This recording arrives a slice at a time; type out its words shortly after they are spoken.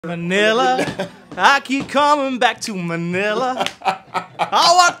Manila, I keep coming back to Manila.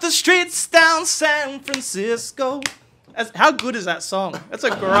 I walk the streets down San Francisco. How good is that song? That's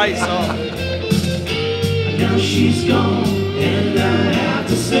a great song. Now she's gone, and I have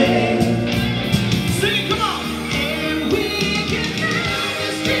to say, sing it, come on. And we can run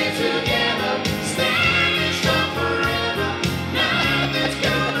the streets together, standing strong forever. Nothing's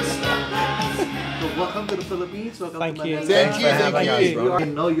gonna stop us. So welcome to the Philippines. Welcome Thank to you. Manila. Thank you. Thank you. I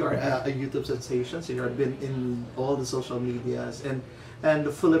know you're a YouTube sensation, so you've been in all the social medias, and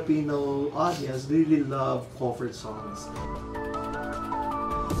the Filipino audience really love cover songs.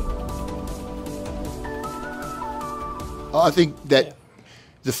 I think that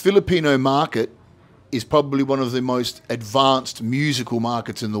the Filipino market is probably one of the most advanced musical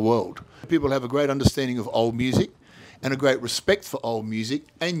markets in the world. People have a great understanding of old music and a great respect for old music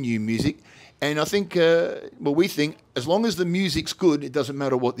and new music. And I think, well, we think as long as the music's good, it doesn't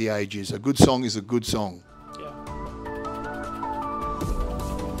matter what the age is. A good song is a good song. Yeah.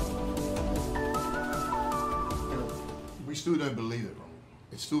 We still don't believe it.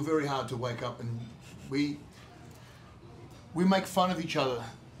 It's still very hard to wake up, and we make fun of each other,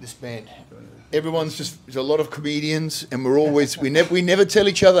 this band. Everyone's just, there's a lot of comedians, and we're always, we never tell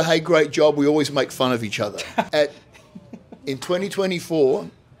each other, hey, great job. We always make fun of each other. In 2024,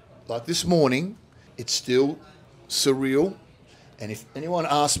 like this morning, it's still surreal. And if anyone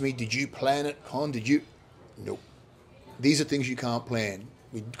asks me, did you plan it, Con? Did you? Nope. These are things you can't plan.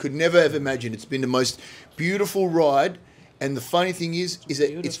 We could never have imagined. It's been the most beautiful ride. And the funny thing is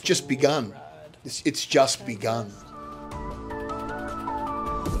that it's just begun. It's just begun.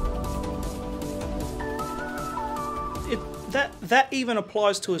 That even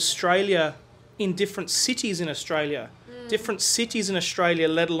applies to Australia in different cities in Australia. Different cities in Australia,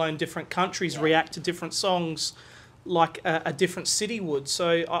 let alone different countries, react to different songs like a different city would.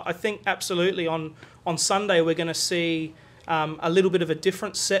 So I think absolutely on Sunday we're going to see a little bit of a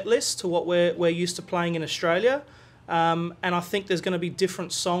different set list to what we're used to playing in Australia. And I think there's going to be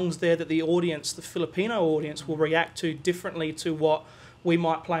different songs there that the audience, the Filipino audience, will react to differently to what we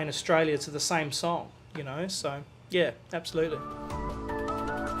might play in Australia to the same song, you know. So, yeah, absolutely.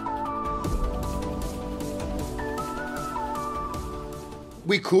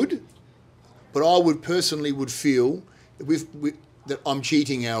 We could, but I would personally feel that I'm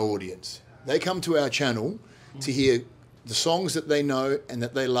cheating our audience. They come to our channel to hear the songs that they know and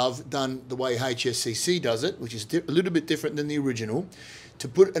that they love done the way HSCC does it, which is a little bit different than the original. To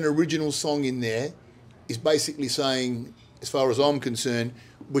put an original song in there is basically saying, as far as I'm concerned,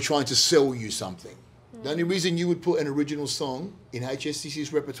 we're trying to sell you something. The only reason you would put an original song in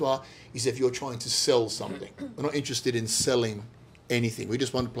HSCC's repertoire is if you're trying to sell something. We're not interested in selling anything. We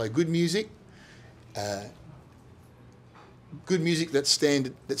just want to play good music. Good music that's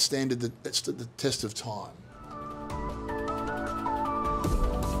stood the test of time.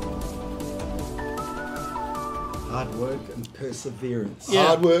 Hard work and perseverance. Yeah.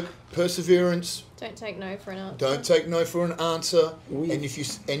 Hard work, perseverance. Don't take no for an answer. Don't take no for an answer. And if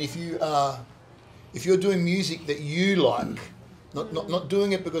you're doing music that you like, not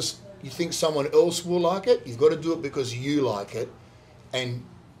doing it because you think someone else will like it, you've got to do it because you like it. And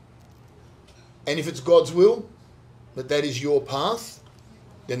if it's God's will that is your path,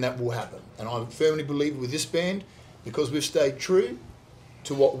 then that will happen. And I firmly believe with this band, because we've stayed true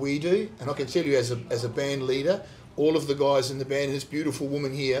to what we do, and I can tell you as a band leader, all of the guys in the band and this beautiful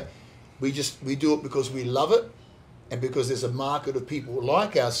woman here, we do it because we love it and because there's a market of people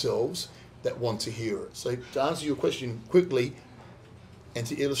like ourselves that want to hear it. So to answer your question quickly and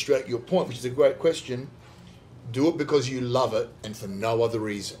to illustrate your point, which is a great question, do it because you love it and for no other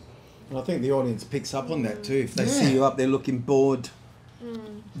reason. And I think the audience picks up on that too. If they see you up there looking bored,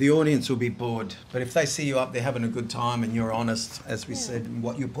 the audience will be bored. But if they see you up there having a good time and you're honest, as we said, in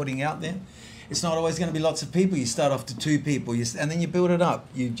what you're putting out there, it's not always going to be lots of people. You start off to 2 people, and then you build it up.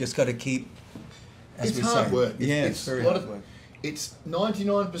 You just got to keep, as we say. It's hard work. It's very hard work. It's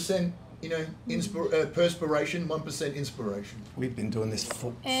 99%, perspiration, 1% inspiration. We've been doing this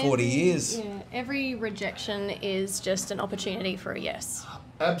for 40 years. Yeah, every rejection is just an opportunity for a yes.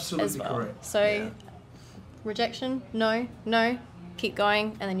 Absolutely as well. correct. So, rejection, no, keep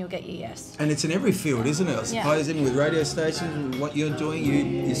going, and then you'll get your yes. And it's in every field, isn't it? I suppose even with radio stations, what you're doing,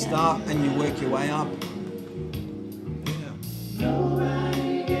 you start and you work your way up. Yeah.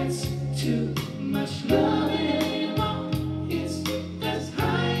 Nobody gets too much love anymore. It's as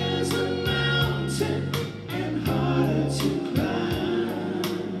high as a mountain and harder to climb.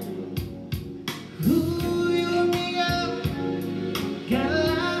 Ooh, you and me out, got a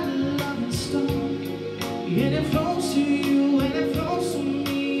lot of love in store. And it flows to you and it flows to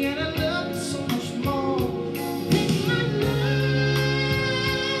me.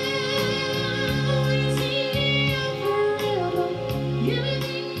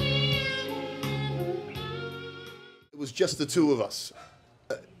 just the two of us.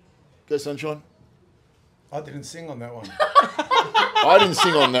 Go, Sunshine. I didn't sing on that one. I didn't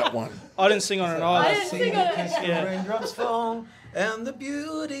sing on that one. I didn't sing on it I either. didn't sing on it. Yeah. Raindrops fall, and the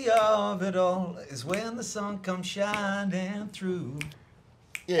beauty of it all is when the sun comes shining through.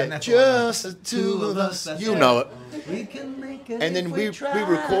 Yeah, And that's just the what I- two of us. That's You it. know it. We can make it. And then if we try,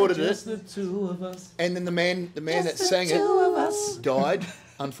 recorded it. just the two of us. And then the man that sang two of us. it died,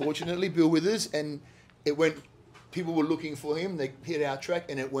 unfortunately, Bill Withers, and it went. People were looking for him. They hit our track,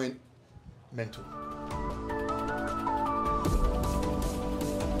 and it went mental.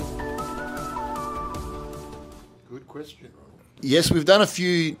 Good question, Ronald. Yes, we've done a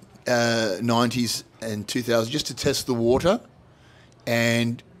few 90s and 2000s just to test the water,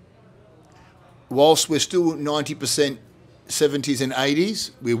 and whilst we're still 90% 70s and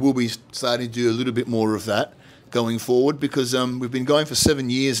 80s, we will be starting to do a little bit more of that going forward because we've been going for 7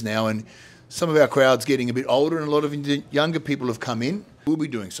 years now, and some of our crowd's getting a bit older and a lot of the younger people have come in. We'll be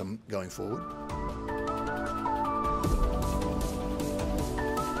doing some going forward.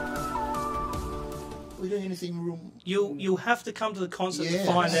 Are we doing anything real? You'll have to come to the concert Yeah.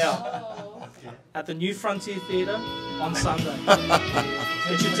 to find out at the New Frontier Theatre on Sunday.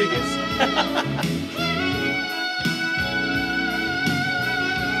 Get your tickets.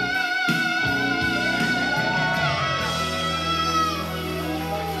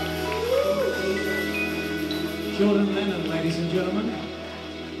 Jordan Lennon, ladies and gentlemen.